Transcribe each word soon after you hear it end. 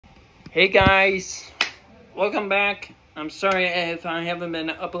Hey guys, welcome back. I'm sorry if I haven't been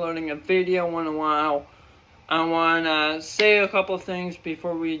uploading a video in a while. I want to say a couple things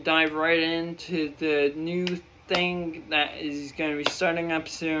before we dive right into the new thing that is going to be starting up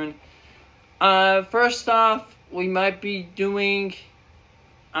soon. First off, I might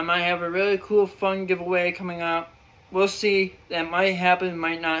have a really cool fun giveaway coming up. We'll see. That might happen,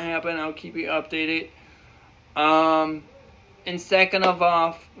 might not happen. I'll keep you updated. And second of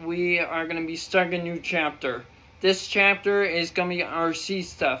all, we are going to be starting a new chapter. This chapter is going to be RC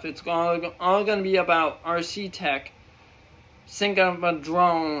stuff. It's all going to be about RC tech. Think of a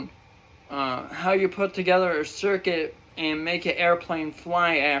drone, how you put together a circuit and make an airplane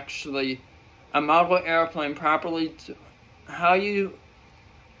fly actually. A model airplane properly.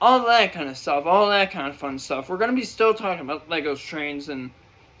 All that kind of stuff. All that kind of fun stuff. We're going to be still talking about Legos, trains, and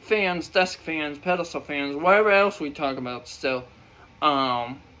fans, desk fans, pedestal fans, whatever else we talk about still.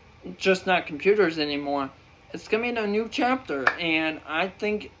 Just not computers anymore. It's going to be a new chapter, and I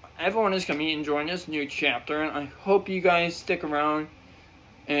think everyone is going to be enjoying this new chapter, and I hope you guys stick around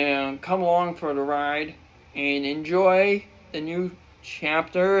and come along for the ride and enjoy the new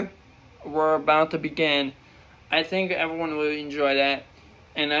chapter we're about to begin. I think everyone will enjoy that,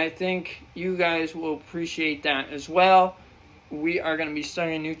 and I think you guys will appreciate that as well. We are going to be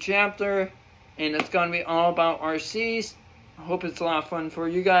starting a new chapter, and it's going to be all about RCs. I hope it's a lot of fun for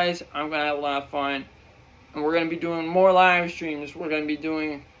you guys. I'm going to have a lot of fun. And we're going to be doing more live streams. We're going to be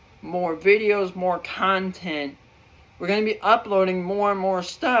doing more videos, more content. We're going to be uploading more and more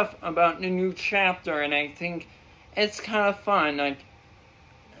stuff about the new chapter, and I think it's kind of fun. Like,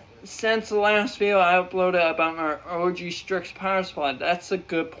 since the last video I uploaded about our OG Strix power supply, that's a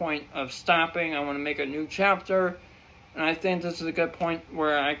good point of stopping. I want to make a new chapter. And I think this is a good point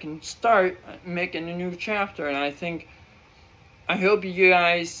where I can start making a new chapter. And I hope you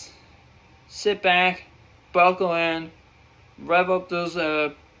guys sit back, buckle in, rev up those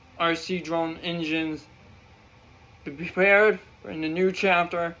RC drone engines. Be prepared for the new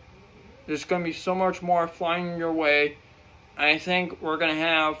chapter. There's going to be so much more flying your way. I think we're going to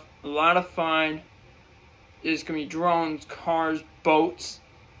have a lot of fun. There's going to be drones, cars, boats,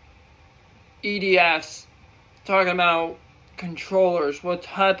 EDFs. Talking about controllers, what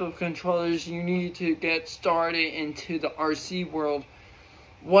type of controllers you need to get started into the RC world.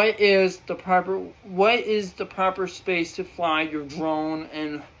 What is the proper space to fly your drone,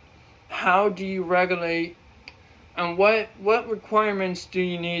 and how do you regulate, and what requirements do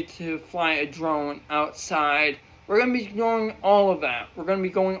you need to fly a drone outside? We're going to be doing all of that. We're going to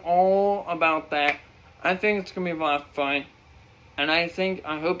be going all about that. I think it's going to be a lot of fun, and I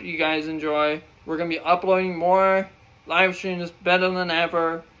hope you guys enjoy. We're going to be uploading more live streams better than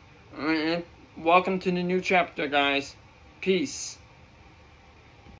ever. Welcome to the new chapter, guys. Peace.